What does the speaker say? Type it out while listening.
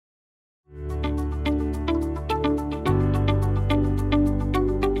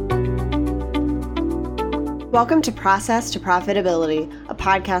Welcome to Process to Profitability, a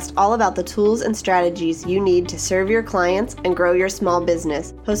podcast all about the tools and strategies you need to serve your clients and grow your small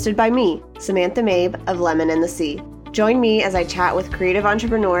business, hosted by me, Samantha Mabe of Lemon and the Sea. Join me as I chat with creative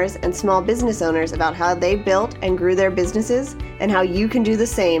entrepreneurs and small business owners about how they built and grew their businesses and how you can do the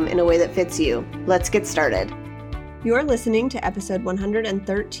same in a way that fits you. Let's get started. You're listening to episode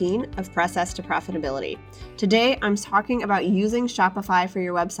 113 of Process to Profitability. Today, I'm talking about using Shopify for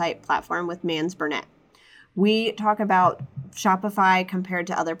your website platform with Mands, Burnette. We talk about Shopify compared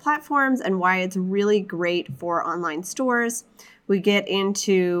to other platforms and why it's really great for online stores. We get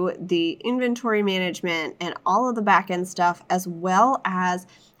into the inventory management and all of the back-end stuff, as well as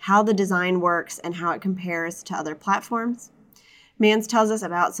how the design works and how it compares to other platforms. Mands tells us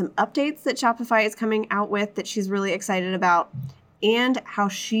about some updates that Shopify is coming out with that she's really excited about, and how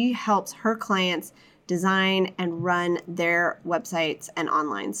she helps her clients design and run their websites and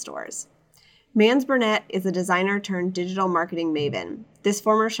online stores. Mands Burnette is a designer turned digital marketing maven. This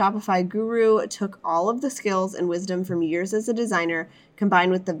former Shopify guru took all of the skills and wisdom from years as a designer,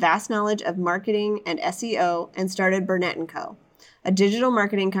 combined with the vast knowledge of marketing and SEO, and started Burnette & Co., a digital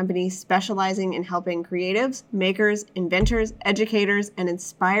marketing company specializing in helping creatives, makers, inventors, educators, and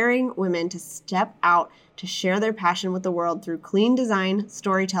inspiring women to step out to share their passion with the world through clean design,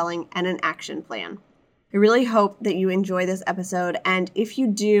 storytelling, and an action plan. I really hope that you enjoy this episode, and if you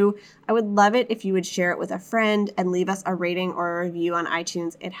do, I would love it if you would share it with a friend and leave us a rating or a review on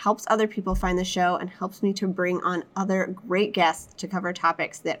iTunes. It helps other people find the show and helps me to bring on other great guests to cover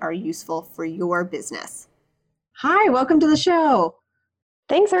topics that are useful for your business. Hi, welcome to the show.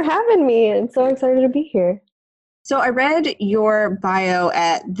 Thanks for having me. I'm so excited to be here. So I read your bio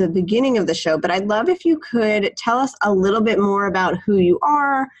at the beginning of the show, but I'd love if you could tell us a little bit more about who you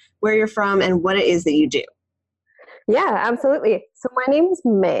are, where you're from, and what it is that you do. Yeah, absolutely. So my name's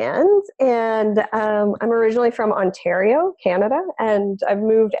Mands, and I'm originally from Ontario, Canada, and I've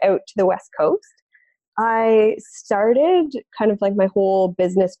moved out to the West Coast. I started kind of like my whole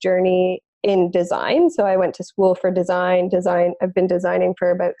business journey in design. So I went to school for design. I've been designing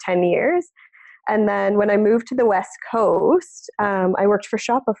for about 10 years. And then when I moved to the West Coast, I worked for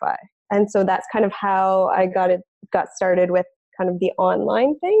Shopify. And so that's kind of how I got started with kind of the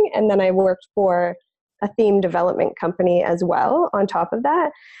online thing. And then I worked for a theme development company as well on top of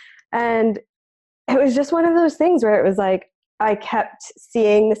that. And it was just one of those things where it was like, I kept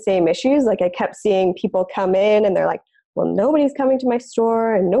seeing the same issues. Like I kept seeing people come in and they're like, well, nobody's coming to my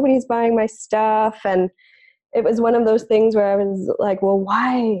store and nobody's buying my stuff. And it was one of those things where I was like, well,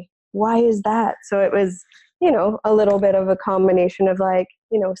 why is that? So it was, a little bit of a combination of like,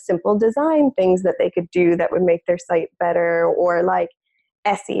 simple design things that they could do that would make their site better, or like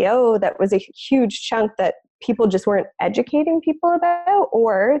SEO, that was a huge chunk that people just weren't educating people about,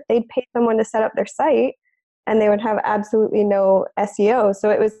 or they'd pay someone to set up their site and they would have absolutely no SEO. So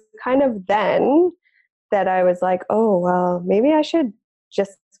it was kind of then that I was like, oh, well, maybe I should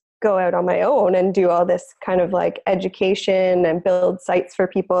just go out on my own and do all this kind of like education and build sites for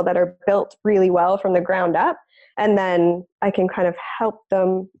people that are built really well from the ground up. And then I can kind of help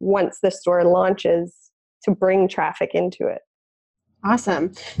them once the store launches to bring traffic into it.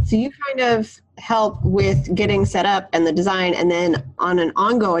 Awesome. So you kind of help with getting set up and the design, and then on an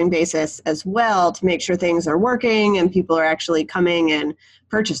ongoing basis as well to make sure things are working and people are actually coming and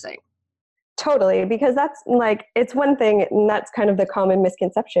purchasing. Totally, because that's like, it's one thing, and that's kind of the common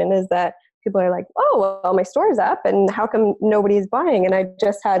misconception, is that people are like, oh, well, my store's up and how come nobody's buying? And I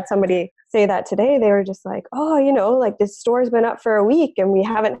just had somebody say that today. They were just like, oh, like this store's been up for a week and we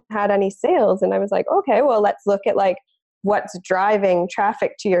haven't had any sales. And I was like, okay, well, let's look at like what's driving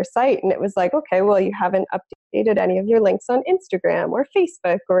traffic to your site. And it was like, okay, well, you haven't updated any of your links on Instagram or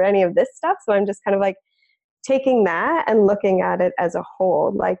Facebook or any of this stuff. So I'm just kind of like taking that and looking at it as a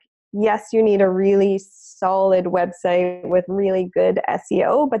whole. Like, yes, you need a really solid website with really good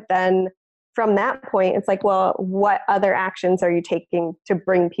SEO, but then from that point, it's like, well, what other actions are you taking to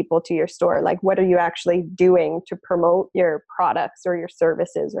bring people to your store? Like, what are you actually doing to promote your products or your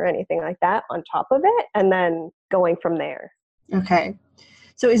services or anything like that on top of it? And then going from there. Okay.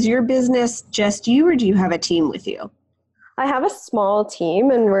 So is your business just you, or do you have a team with you? I have a small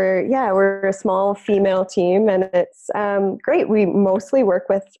team, and we're a small female team, and it's great. We mostly work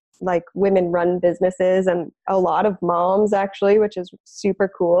with like women-run businesses and a lot of moms actually, which is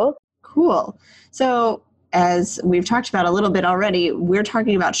super cool. Cool. So as we've talked about a little bit already, we're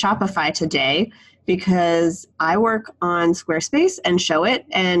talking about Shopify today because I work on Squarespace and Show It,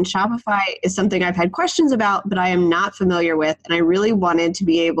 and Shopify is something I've had questions about, but I am not familiar with, and I really wanted to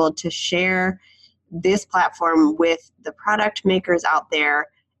be able to share this platform with the product makers out there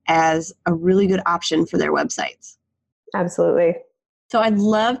as a really good option for their websites. Absolutely. So I'd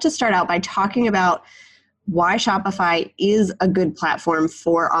love to start out by talking about why Shopify is a good platform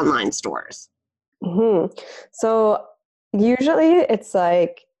for online stores. Mm-hmm. So usually it's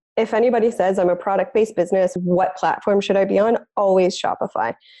like, if anybody says I'm a product-based business, what platform should I be on? Always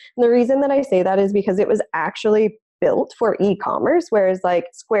Shopify. And the reason that I say that is because it was actually built for e-commerce, whereas like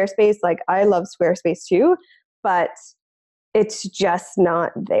Squarespace, like I love Squarespace too, but it's just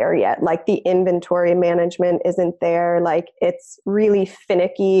not there yet. Like the inventory management isn't there. Like it's really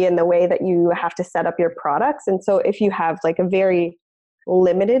finicky in the way that you have to set up your products. And so if you have like a very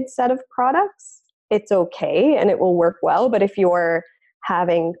limited set of products, it's okay and it will work well. But if you're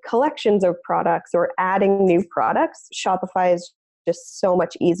having collections of products or adding new products, Shopify is just so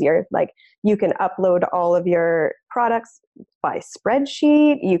much easier. Like you can upload all of your products by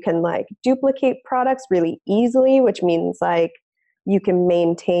spreadsheet. You can like duplicate products really easily, which means like you can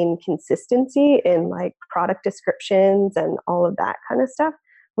maintain consistency in like product descriptions and all of that kind of stuff,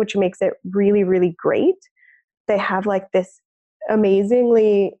 which makes it really, really great. They have like this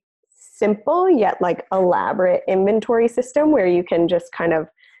amazingly simple yet like elaborate inventory system where you can just kind of,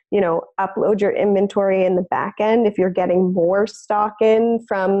 upload your inventory in the back end if you're getting more stock in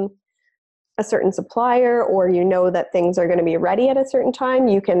from a certain supplier, or that things are going to be ready at a certain time.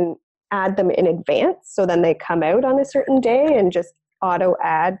 You can add them in advance, so then they come out on a certain day and just auto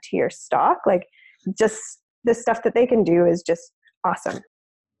add to your stock. Like just the stuff that they can do is just awesome.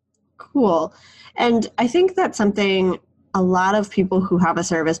 Cool. And I think that's something a lot of people who have a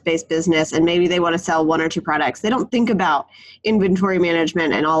service-based business and maybe they want to sell one or two products, they don't think about inventory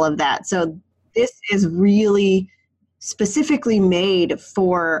management and all of that. So this is really specifically made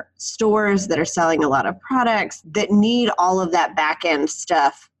for stores that are selling a lot of products that need all of that back-end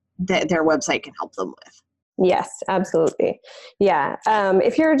stuff that their website can help them with. Yes, absolutely. Yeah.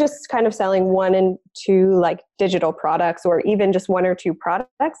 If you're just kind of selling one and two like digital products, or even just one or two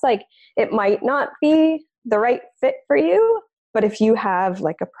products, like it might not be the right fit for you. But if you have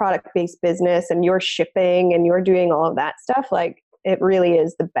like a product-based business and you're shipping and you're doing all of that stuff, like it really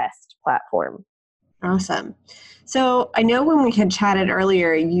is the best platform. Awesome. So I know when we had chatted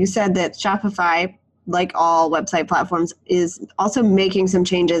earlier, you said that Shopify, like all website platforms, is also making some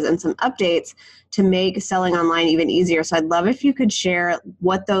changes and some updates to make selling online even easier. So I'd love if you could share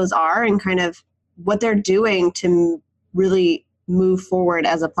what those are and kind of what they're doing to really move forward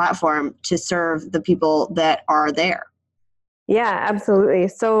as a platform to serve the people that are there. Yeah, absolutely.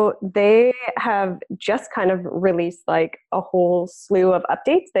 So they have just kind of released like a whole slew of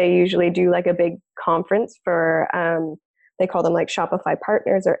updates. They usually do like a big conference for, they call them like Shopify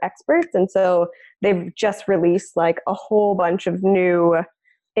partners or experts. And so they've just released like a whole bunch of new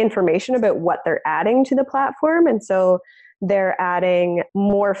information about what they're adding to the platform. And so they're adding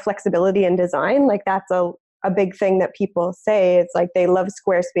more flexibility in design. Like that's a big thing that people say. It's like they love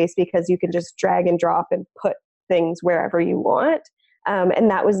Squarespace because you can just drag and drop and put things wherever you want. And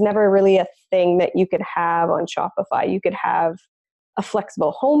that was never really a thing that you could have on Shopify. You could have a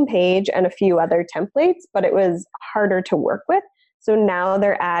flexible homepage and a few other templates, but it was harder to work with. So now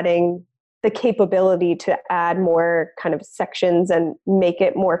they're adding the capability to add more kind of sections and make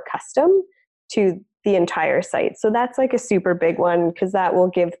it more custom to the entire site. So that's like a super big one because that will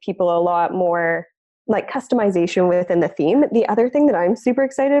give people a lot more like customization within the theme. The other thing that I'm super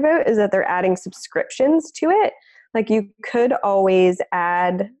excited about is that they're adding subscriptions to it. Like you could always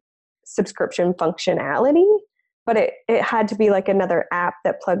add subscription functionality, but it had to be like another app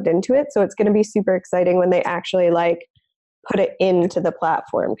that plugged into it. So it's going to be super exciting when they actually like put it into the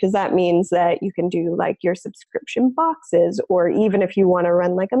platform, because that means that you can do like your subscription boxes, or even if you want to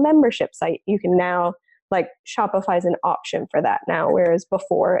run like a membership site, you can now like Shopify is an option for that now. Whereas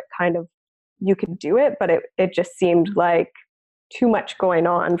before it kind of, you could do it, but it just seemed like too much going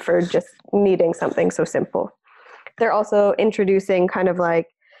on for just needing something so simple. They're also introducing kind of like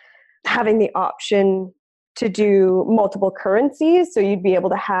having the option to do multiple currencies. So you'd be able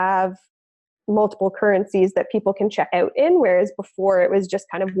to have multiple currencies that people can check out in, whereas before it was just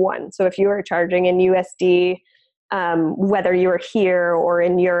kind of one. So if you were charging in USD, whether you were here or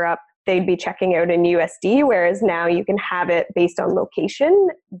in Europe, they'd be checking out in USD, whereas now you can have it based on location,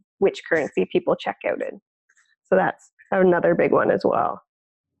 which currency people check out in. So that's another big one as well.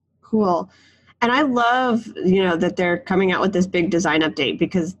 Cool. And I love, that they're coming out with this big design update,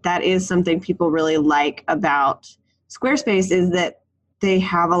 because that is something people really like about Squarespace, is that they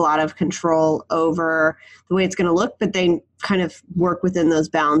have a lot of control over the way it's going to look, but they kind of work within those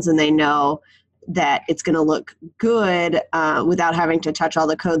bounds and they know that it's going to look good without having to touch all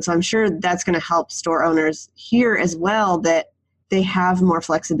the code. So I'm sure that's going to help store owners here as well, that they have more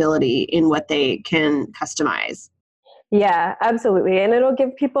flexibility in what they can customize. Yeah, absolutely. And it'll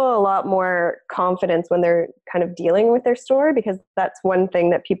give people a lot more confidence when they're kind of dealing with their store, because that's one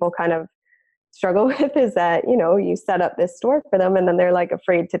thing that people kind of struggle with is that, you set up this store for them and then they're like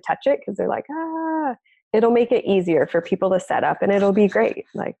afraid to touch it because they're like, it'll make it easier for people to set up and it'll be great.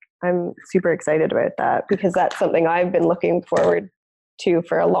 Like, I'm super excited about that because that's something I've been looking forward to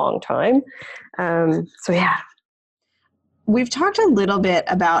for a long time. So yeah. We've talked a little bit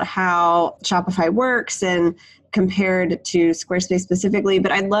about how Shopify works and compared to Squarespace specifically,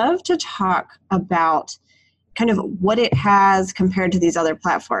 but I'd love to talk about kind of what it has compared to these other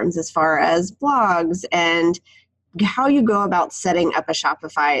platforms as far as blogs and how you go about setting up a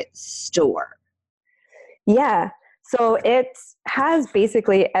Shopify store. Yeah. So it has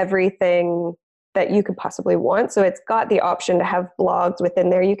basically everything that you could possibly want. So it's got the option to have blogs within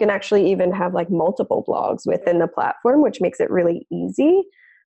there. You can actually even have like multiple blogs within the platform, which makes it really easy.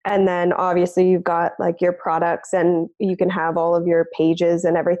 And then obviously you've got like your products and you can have all of your pages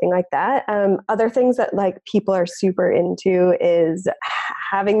and everything like that. Other things that like people are super into is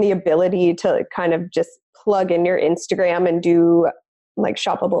having the ability to kind of just plug in your Instagram and do like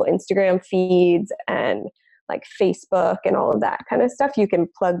shoppable Instagram feeds and like Facebook and all of that kind of stuff. You can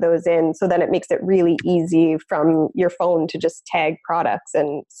plug those in. So then it makes it really easy from your phone to just tag products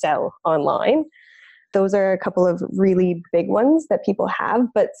and sell online. Those are a couple of really big ones that people have.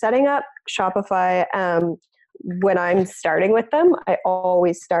 But setting up Shopify, when I'm starting with them, I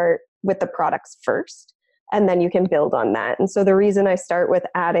always start with the products first, and then you can build on that. And so the reason I start with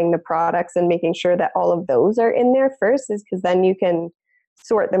adding the products and making sure that all of those are in there first is because then you can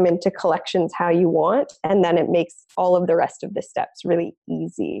sort them into collections how you want. And then it makes all of the rest of the steps really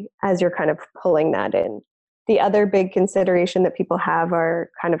easy as you're kind of pulling that in. The other big consideration that people have are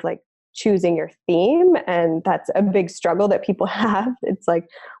kind of like choosing your theme. And that's a big struggle that people have. It's like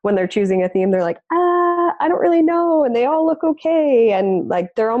when they're choosing a theme, they're like, I don't really know. And they all look okay. And like,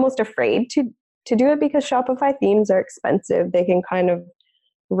 they're almost afraid to do it because Shopify themes are expensive. They can kind of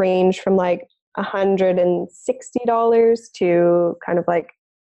range from like $160 to kind of like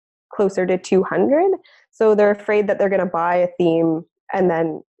closer to $200. So they're afraid that they're going to buy a theme and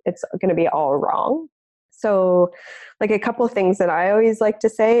then it's going to be all wrong. So like a couple of things that I always like to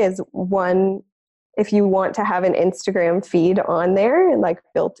say is, one, if you want to have an Instagram feed on there and like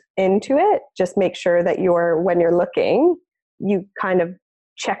built into it, just make sure that when you're looking, you kind of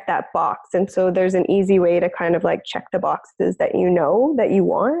check that box. And so there's an easy way to kind of like check the boxes that you know that you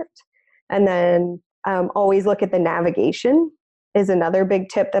want. And then always look at the navigation is another big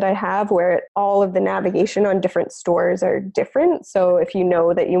tip that I have, where all of the navigation on different stores are different. So if you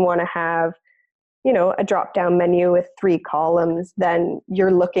know that you want to have, a drop-down menu with 3 columns, then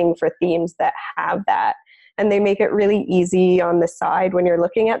you're looking for themes that have that. And they make it really easy on the side when you're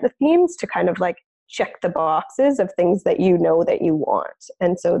looking at the themes to kind of like check the boxes of things that you know that you want.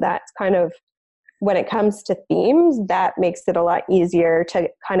 And so that's kind of, when it comes to themes, that makes it a lot easier to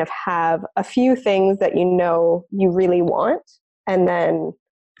kind of have a few things that you really want, and then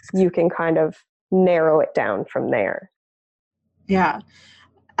you can kind of narrow it down from there. Yeah.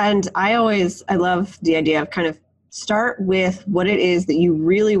 And I love the idea of kind of start with what it is that you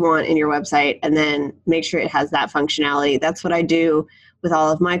really want in your website and then make sure it has that functionality. That's what I do with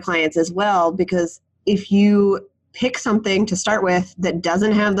all of my clients as well, because if you pick something to start with that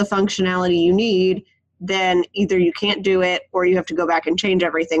doesn't have the functionality you need, then either you can't do it or you have to go back and change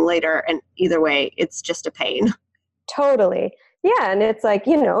everything later. And either way, it's just a pain. Totally. Yeah. And it's like,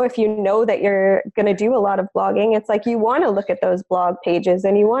 if you know that you're going to do a lot of blogging, it's like you want to look at those blog pages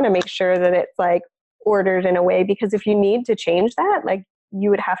and you want to make sure that it's like ordered in a way, because if you need to change that, like you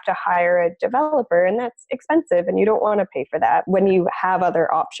would have to hire a developer and that's expensive and you don't want to pay for that when you have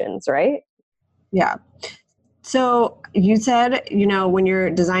other options, right? Yeah. So you said, when you're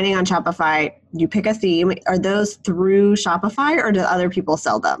designing on Shopify, you pick a theme. Are those through Shopify or do other people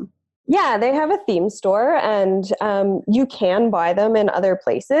sell them? Yeah, they have a theme store and you can buy them in other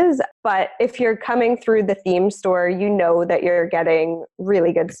places. But if you're coming through the theme store, you know that you're getting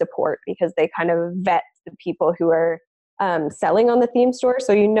really good support because they kind of vet the people who are selling on the theme store.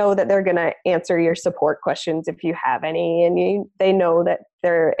 So you know that they're going to answer your support questions if you have any. And they know that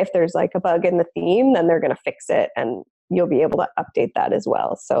if there's like a bug in the theme, then they're going to fix it and you'll be able to update that as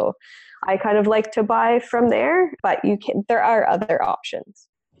well. So I kind of like to buy from there, but there are other options.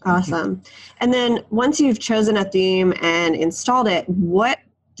 Awesome. And then once you've chosen a theme and installed it, what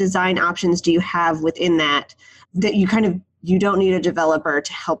design options do you have within that you don't need a developer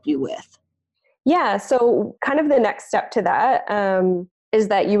to help you with? Yeah. So kind of the next step to that is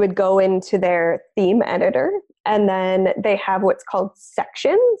that you would go into their theme editor And then they have what's called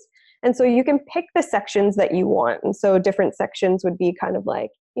sections. And so you can pick the sections that you want. And so different sections would be kind of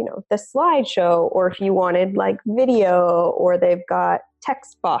like, the slideshow, or if you wanted like video, or they've got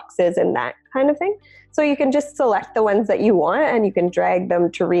text boxes and that kind of thing. So you can just select the ones that you want and you can drag them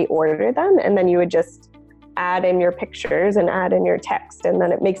to reorder them. And then you would just add in your pictures and add in your text. And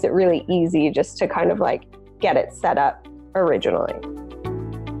then it makes it really easy just to kind of like get it set up originally.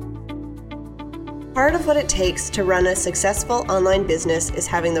 Part of what it takes to run a successful online business is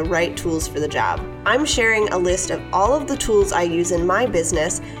having the right tools for the job. I'm sharing a list of all of the tools I use in my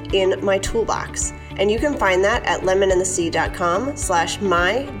business in my toolbox. And you can find that at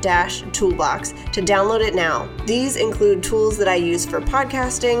lemonandthesea.com/my-toolbox to download it now. These include tools that I use for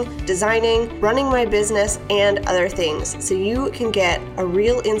podcasting, designing, running my business, and other things, so you can get a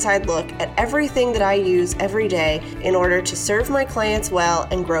real inside look at everything that I use every day in order to serve my clients well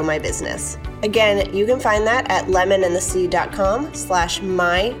and grow my business. Again, you can find that at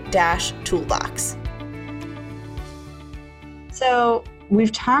lemonandthesea.com/my-toolbox. So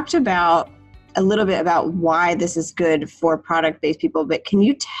we've talked about a little bit about why this is good for product-based people, but can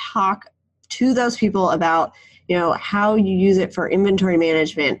you talk to those people about, how you use it for inventory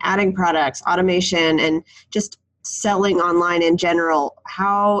management, adding products, automation, and just selling online in general?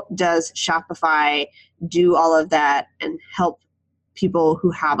 How does Shopify do all of that and help people who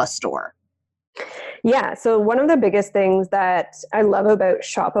have a store? Yeah. So one of the biggest things that I love about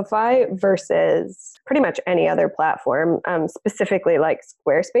Shopify versus pretty much any other platform, specifically like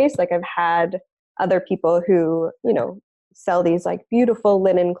Squarespace, like I've had other people who, sell these like beautiful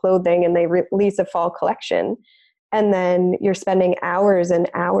linen clothing and they release a fall collection. And then you're spending hours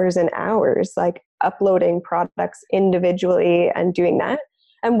and hours and hours like uploading products individually and doing that.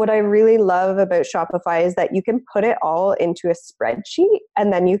 And what I really love about Shopify is that you can put it all into a spreadsheet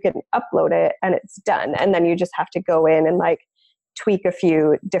and then you can upload it and it's done. And then you just have to go in and like tweak a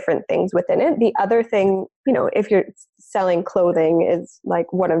few different things within it. The other thing, if you're selling clothing, is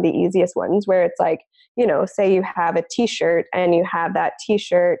like one of the easiest ones where it's like, say you have a t-shirt and you have that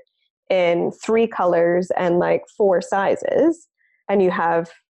t-shirt in 3 colors and like 4 sizes, and you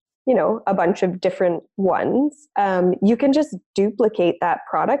have a bunch of different ones, you can just duplicate that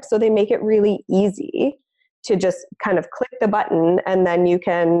product. So they make it really easy to just kind of click the button and then you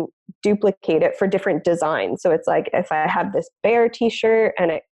can duplicate it for different designs. So it's like, if I have this bear t-shirt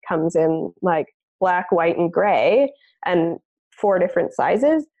and it comes in like black, white, and gray and 4 different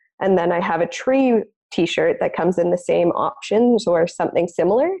sizes, and then I have a tree t-shirt that comes in the same options or something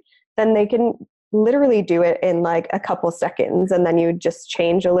similar, then they can literally do it in like a couple seconds, and then you just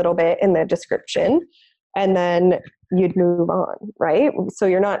change a little bit in the description and then you'd move on, right? So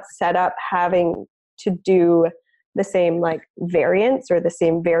you're not set up having to do the same like variants or the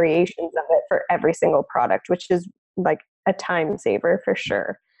same variations of it for every single product, which is like a time saver for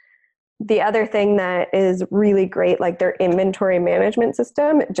sure. The other thing that is really great, like their inventory management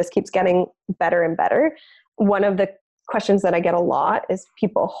system, it just keeps getting better and better. One of the questions that I get a lot is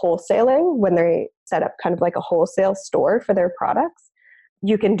people wholesaling when they set up kind of like a wholesale store for their products.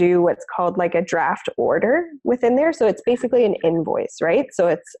 You can do what's called like a draft order within there. So it's basically an invoice, right? So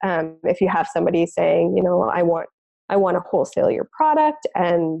it's if you have somebody saying, I want to wholesale your product,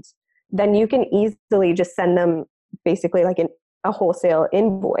 and then you can easily just send them basically like a wholesale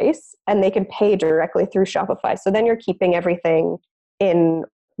invoice and they can pay directly through Shopify. So then you're keeping everything in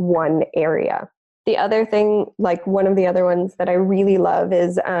one area. The other thing, like one of the other ones that I really love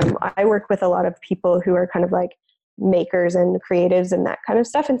is I work with a lot of people who are kind of like makers and creatives and that kind of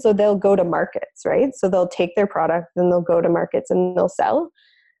stuff. And so they'll go to markets, right? So they'll take their product and they'll go to markets and they'll sell.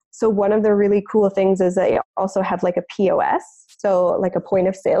 So one of the really cool things is they also have like a POS, so like a point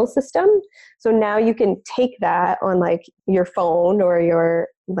of sale system. So now you can take that on like your phone or your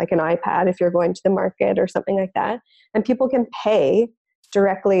like an iPad if you're going to the market or something like that, and people can pay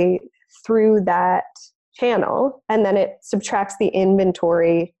directly through that channel, and then it subtracts the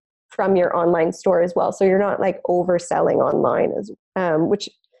inventory from your online store as well. So you're not like overselling online, which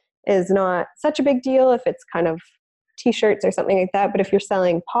is not such a big deal if it's kind of t-shirts or something like that. But if you're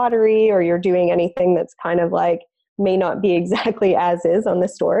selling pottery or you're doing anything that's kind of like may not be exactly as is on the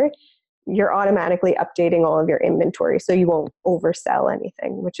store, you're automatically updating all of your inventory so you won't oversell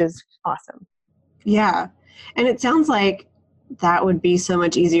anything, which is awesome. Yeah. And it sounds like that would be so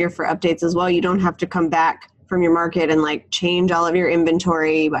much easier for updates as well. You don't have to come back from your market and like change all of your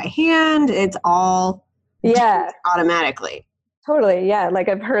inventory by hand. It's all automatically. Totally. Yeah. Like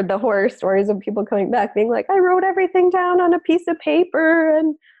I've heard the horror stories of people coming back being like, I wrote everything down on a piece of paper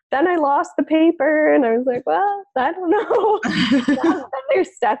and then I lost the paper and I was like, well, I don't know. Then they're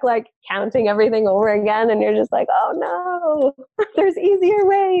stuck like counting everything over again. And you're just like, oh no, there's easier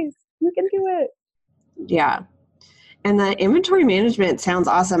ways. You can do it. Yeah. And the inventory management sounds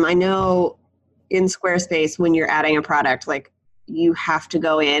awesome. I know in Squarespace, when you're adding a product, like you have to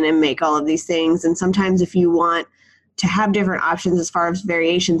go in and make all of these things. And sometimes if you want to have different options as far as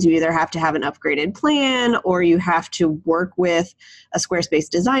variations, you either have to have an upgraded plan or you have to work with a Squarespace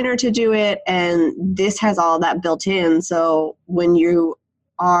designer to do it. And this has all that built in. So when you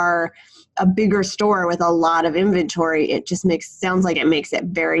are a bigger store with a lot of inventory, it just sounds like it makes it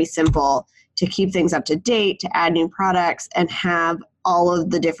very simple to keep things up to date, to add new products, and have all of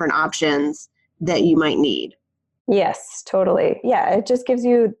the different options that you might need. Yes, totally. Yeah, it just gives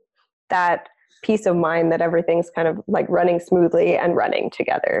you that peace of mind that everything's kind of like running smoothly and running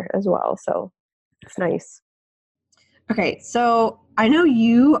together as well. So it's nice. Okay, so I know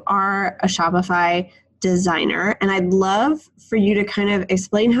you are a Shopify designer, and I'd love for you to kind of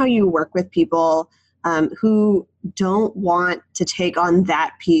explain how you work with people who don't want to take on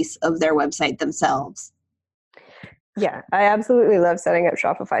that piece of their website themselves. Yeah, I absolutely love setting up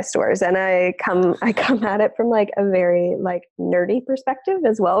Shopify stores, and I come at it from like a very like nerdy perspective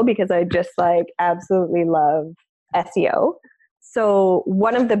as well, because I just like absolutely love SEO. So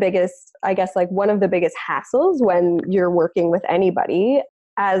one of the biggest hassles when you're working with anybody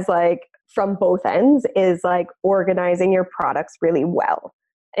as like from both ends is like organizing your products really well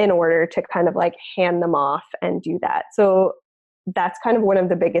in order to kind of like hand them off and do that. So that's kind of one of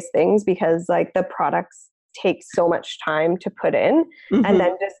the biggest things, because like the products take so much time to put in. Mm-hmm. And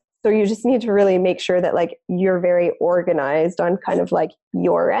then you just need to really make sure that like you're very organized on kind of like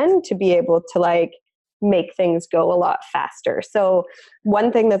your end to be able to like make things go a lot faster. So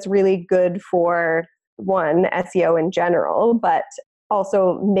one thing that's really good for SEO in general, but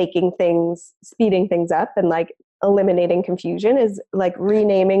also speeding things up and like eliminating confusion is like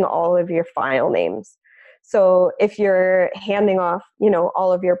renaming all of your file names. So if you're handing off,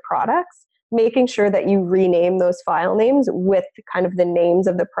 all of your products, making sure that you rename those file names with kind of the names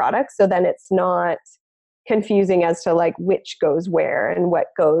of the products, so then it's not confusing as to like which goes where and what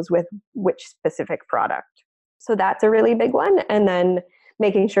goes with which specific product. So that's a really big one. And then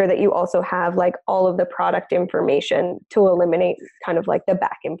making sure that you also have like all of the product information to eliminate kind of like the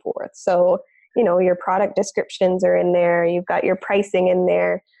back and forth. So, your product descriptions are in there, you've got your pricing in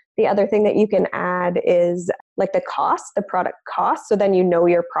there. The other thing that you can add is like the product cost. So then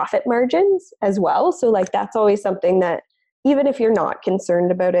your profit margins as well. So like that's always something that even if you're not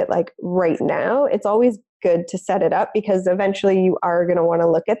concerned about it like right now, it's always good to set it up, because eventually you are going to want to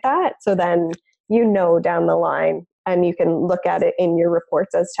look at that. So then down the line, and you can look at it in your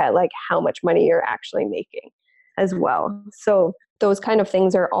reports as to like how much money you're actually making as well. So those kind of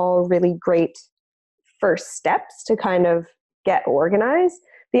things are all really great first steps to kind of get organized.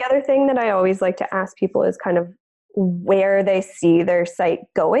 The other thing that I always like to ask people is kind of where they see their site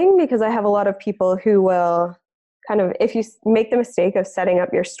going, because I have a lot of people who will kind of, if you make the mistake of setting up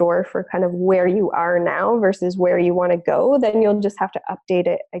your store for kind of where you are now versus where you want to go, then you'll just have to update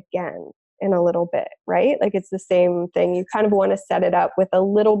it again in a little bit, right? Like it's the same thing. You kind of want to set it up with a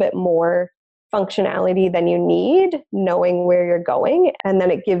little bit more functionality than you need, knowing where you're going, and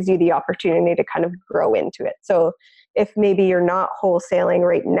then it gives you the opportunity to kind of grow into it. So if maybe you're not wholesaling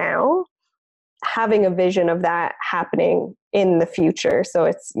right now, having a vision of that happening in the future. So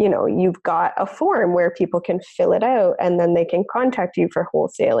it's, you've got a form where people can fill it out and then they can contact you for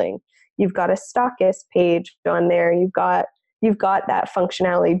wholesaling. You've got a stockist page on there. You've got that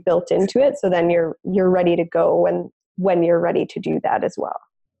functionality built into it. So then you're ready to go when you're ready to do that as well.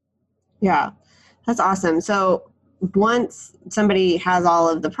 Yeah, that's awesome. So once somebody has all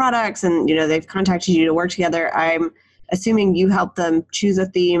of the products and, they've contacted you to work together, I'm assuming you help them choose a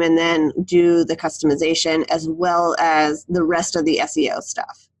theme and then do the customization as well as the rest of the SEO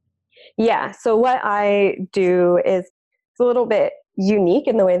stuff. Yeah. So what I do is it's a little bit unique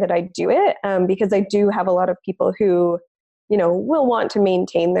in the way that I do it, because I do have a lot of people who, will want to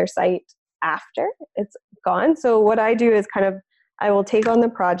maintain their site after it's gone. So what I do is I will take on the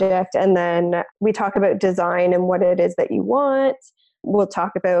project, and then we talk about design and what it is that you want. We'll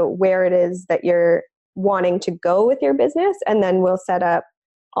talk about where it is that you're wanting to go with your business, and then we'll set up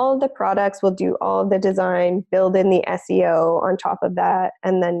all of the products. We'll do all of the design, build in the SEO on top of that,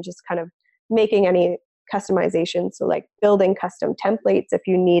 and then just kind of making any customization. So like building custom templates if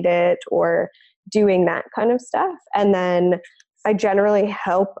you need it, or doing that kind of stuff. And then I generally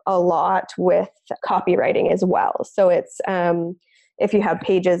help a lot with copywriting as well. So it's if you have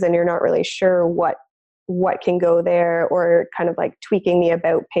pages and you're not really sure what what can go there, or kind of like tweaking the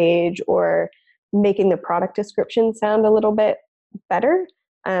about page or making the product description sound a little bit better.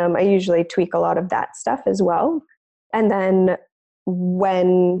 I usually tweak a lot of that stuff as well. And then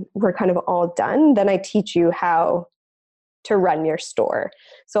when we're kind of all done, then I teach you how to run your store.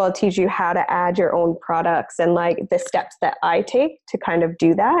 So I'll teach you how to add your own products and like the steps that I take to kind of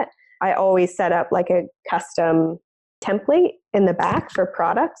do that. I always set up like a custom template in the back for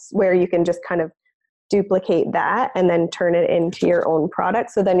products where you can just kind of duplicate that and then turn it into your own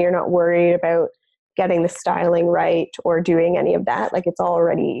product. So then you're not worried about getting the styling right or doing any of that. Like it's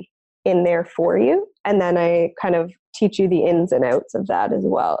already in there for you. And then I kind of teach you the ins and outs of that as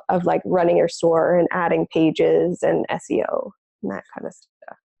well, of like running your store and adding pages and SEO and that kind of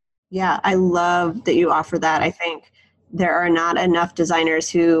stuff. Yeah, I love that you offer that. I think there are not enough designers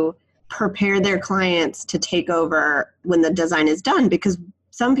who prepare their clients to take over when the design is done, because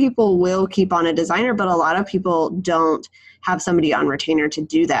some people will keep on a designer, but a lot of people don't have somebody on retainer to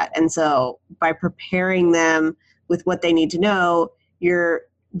do that. And so by preparing them with what they need to know, you're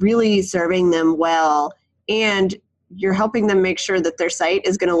really serving them well, and you're helping them make sure that their site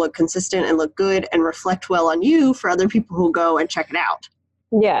is going to look consistent and look good and reflect well on you for other people who go and check it out.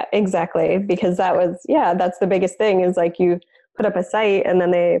 Yeah, exactly. Because that's the biggest thing is like you put up a site and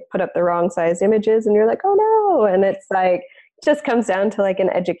then they put up the wrong size images and you're like, oh no. And it's like, it just comes down to like an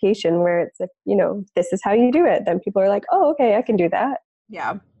education where it's like, this is how you do it. Then people are like, oh, okay, I can do that.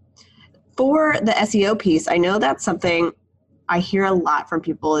 Yeah. For the SEO piece, I know that's something I hear a lot from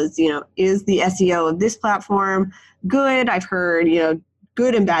people is the SEO of this platform good? I've heard,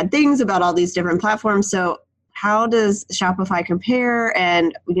 good and bad things about all these different platforms. So how does Shopify compare,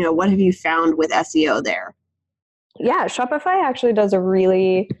 and, what have you found with SEO there? Yeah, Shopify actually does a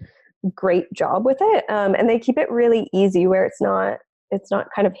really great job with it. And they keep it really easy where it's not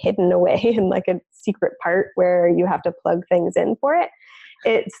kind of hidden away in like a secret part where you have to plug things in for it.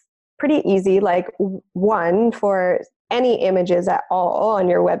 It's pretty easy. Like one, for any images at all on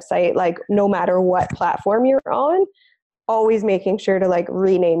your website, like no matter what platform you're on, always making sure to like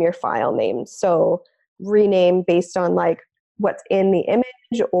rename your file names. So rename based on like what's in the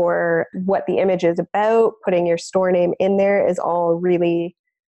image or what the image is about. Putting your store name in there is all really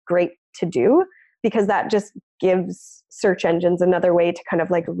great to do, because that just gives search engines another way to kind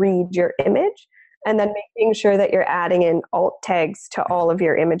of like read your image. And then making sure that you're adding in alt tags to all of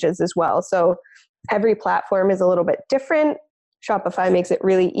your images as well. So every platform is a little bit different. Shopify makes it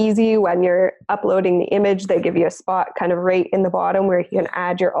really easy. When you're uploading the image, they give you a spot kind of right in the bottom where you can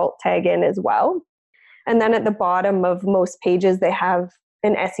add your alt tag in as well. And then at the bottom of most pages, they have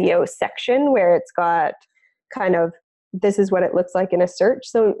an SEO section where it's got kind of, this is what it looks like in a search.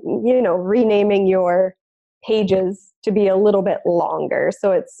 So, renaming your pages to be a little bit longer.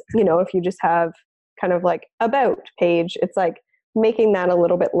 So it's, if you just have kind of like about page, it's like making that a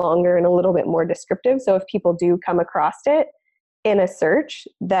little bit longer and a little bit more descriptive. So if people do come across it in a search,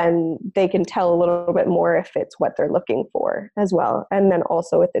 then they can tell a little bit more if it's what they're looking for as well. And then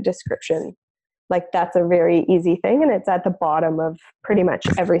also with the description, like that's a very easy thing. And it's at the bottom of pretty much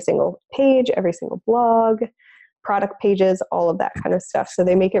every single page, every single blog, product pages, all of that kind of stuff. So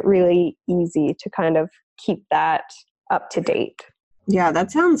they make it really easy to kind of keep that up to date. Yeah,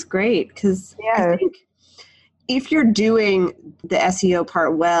 that sounds great, because I think if you're doing the SEO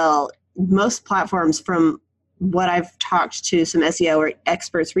part well, most platforms, from what I've talked to some SEO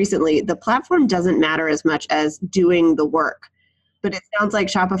experts recently, the platform doesn't matter as much as doing the work. But it sounds like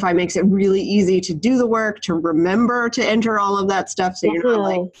Shopify makes it really easy to do the work, to remember to enter all of that stuff. So you're not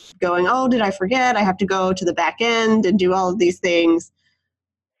like going, oh, did I forget? I have to go to the back end and do all of these things.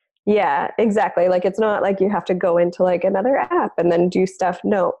 Yeah, exactly. Like it's not like you have to go into like another app and then do stuff.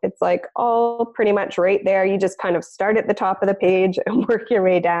 No, it's like all pretty much right there. You just kind of start at the top of the page and work your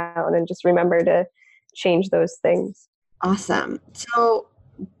way down, and just remember to change those things. Awesome. So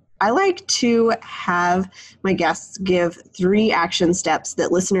I like to have my guests give 3 action steps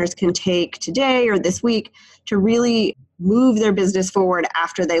that listeners can take today or this week to really move their business forward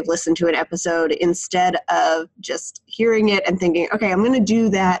after they've listened to an episode, instead of just hearing it and thinking, okay, I'm going to do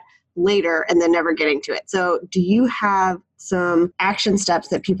that later and then never getting to it. So do you have some action steps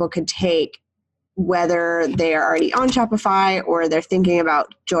that people could take, whether they are already on Shopify or they're thinking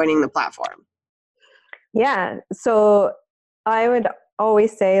about joining the platform? Yeah. So I would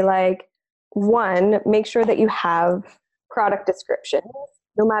always say, like, one, make sure that you have product descriptions,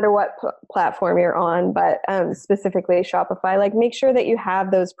 no matter what platform you're on, but specifically Shopify, like make sure that you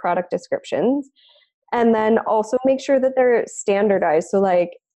have those product descriptions. And then also make sure that they're standardized. So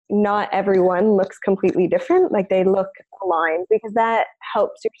like not everyone looks completely different. Like they look aligned, because that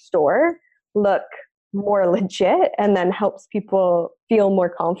helps your store look more legit and then helps people feel more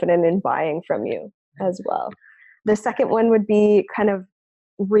confident in buying from you as well. The second one would be kind of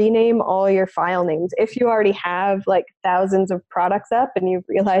rename all your file names. If you already have like thousands of products up and you've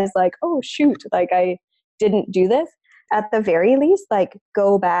realized like, oh shoot, like I didn't do this, at the very least, like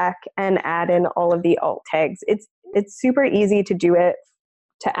go back and add in all of the alt tags. It's super easy to do it,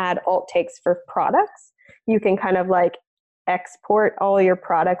 to add alt tags for products. You can kind of like export all your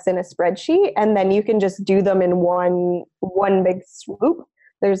products in a spreadsheet, and then you can just do them in one big swoop.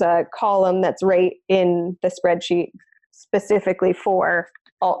 There's a column that's right in the spreadsheet specifically for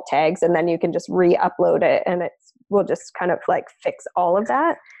alt tags, and then you can just re-upload it, and will just kind of like fix all of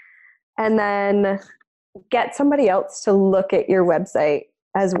that. And then get somebody else to look at your website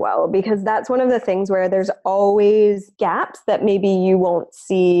as well, because that's one of the things where there's always gaps that maybe you won't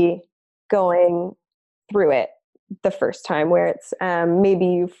see going through it the first time, where it's maybe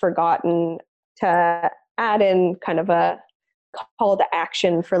you've forgotten to add in kind of a call to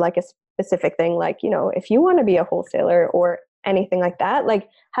action for like a specific thing, like, you know, if you want to be a wholesaler or anything like that, like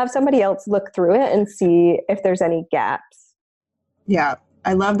have somebody else look through it and see if there's any gaps. Yeah,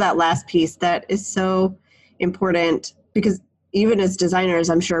 I love that last piece. That is so important, because even as designers,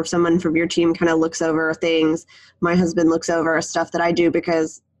 I'm sure if someone from your team kind of looks over things, my husband looks over stuff that I do,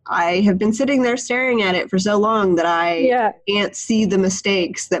 because I have been sitting there staring at it for so long that I can't see the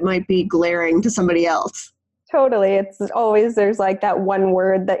mistakes that might be glaring to somebody else. Totally. It's always, there's like that one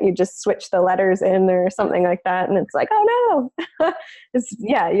word that you just switch the letters in or something like that. And it's like, oh no,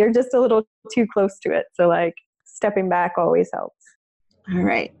 you're just a little too close to it. So like stepping back always helps. All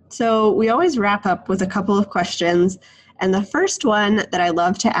right. So we always wrap up with a couple of questions. And the first one that I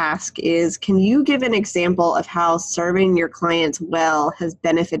love to ask is, can you give an example of how serving your clients well has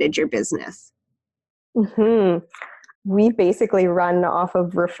benefited your business? Mm-hmm. We basically run off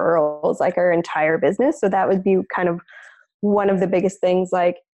of referrals, like our entire business. So that would be kind of one of the biggest things,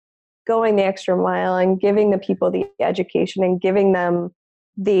 like going the extra mile and giving the people the education and giving them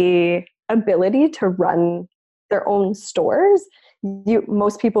the ability to run their own stores.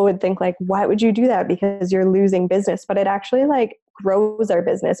 Most people would think like, why would you do that? Because you're losing business. But it actually like grows our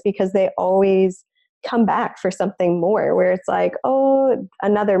business, because they always come back for something more, where it's like, oh,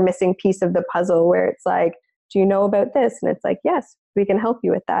 another missing piece of the puzzle, where it's like, do you know about this? And it's like, yes, we can help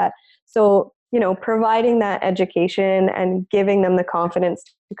you with that. So, you know, providing that education and giving them the confidence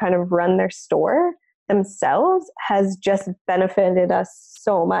to kind of run their store themselves has just benefited us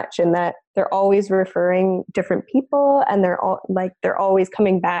so much, in that they're always referring different people, and they're always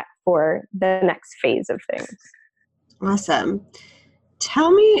coming back for the next phase of things. Awesome.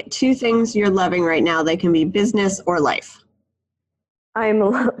 Tell me 2 things you're loving right now. They can be business or life. I'm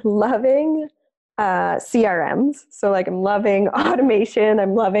loving CRMs. So like I'm loving automation.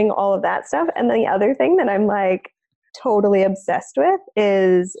 I'm loving all of that stuff. And the other thing that I'm like totally obsessed with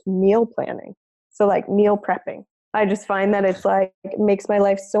is meal planning. So like meal prepping. I just find that it's like, it makes my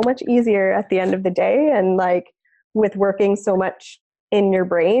life so much easier at the end of the day. And like with working so much in your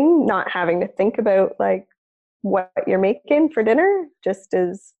brain, not having to think about like what you're making for dinner just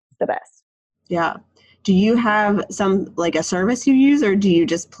is the best. Yeah. Do you have some, like a service you use, or do you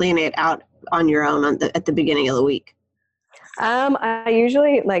just plan it out on your own at the beginning of the week? I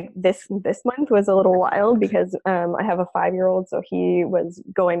usually, like this month was a little wild, because I have a 5-year-old, so he was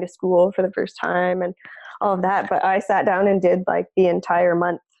going to school for the first time and all of that. But I sat down and did like the entire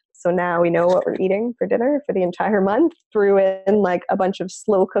month. So now we know what we're eating for dinner for the entire month. Threw in like a bunch of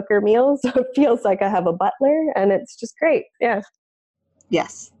slow cooker meals. So it feels like I have a butler, and it's just great. Yeah.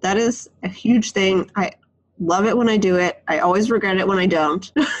 Yes, that is a huge thing. I love it when I do it. I always regret it when I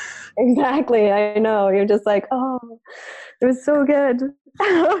don't. Exactly. I know. You're just like, oh, it was so good.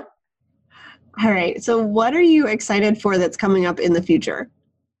 All right. So what are you excited for that's coming up in the future?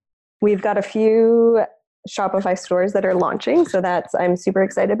 We've got a few Shopify stores that are launching. So I'm super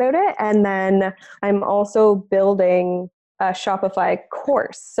excited about it. And then I'm also building a Shopify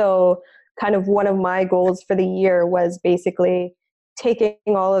course. So kind of one of my goals for the year was basically taking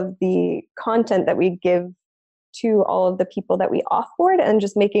all of the content that we give to all of the people that we offboard and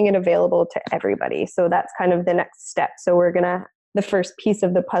just making it available to everybody. So that's kind of the next step. So the first piece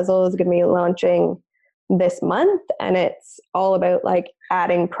of the puzzle is going to be launching this month, and it's all about like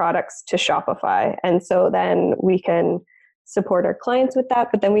adding products to Shopify. And so then we can support our clients with that,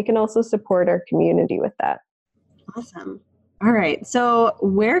 but then we can also support our community with that. Awesome. All right. So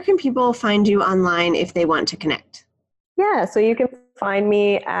where can people find you online if they want to connect? Yeah, so you can find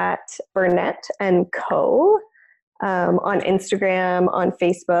me at Burnette and Co. On Instagram, on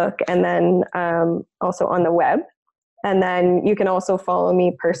Facebook, and then also on the web. And then you can also follow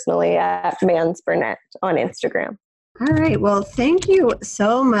me personally at Mands Burnette on Instagram. All right. Well, thank you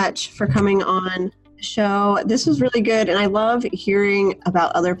so much for coming on the show. This was really good. And I love hearing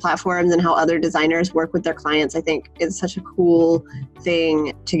about other platforms and how other designers work with their clients. I think it's such a cool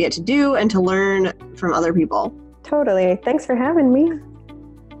thing to get to do and to learn from other people. Totally. Thanks for having me.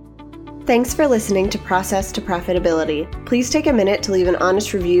 Thanks for listening to Process to Profitability. Please take a minute to leave an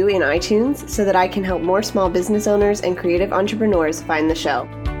honest review in iTunes so that I can help more small business owners and creative entrepreneurs find the show.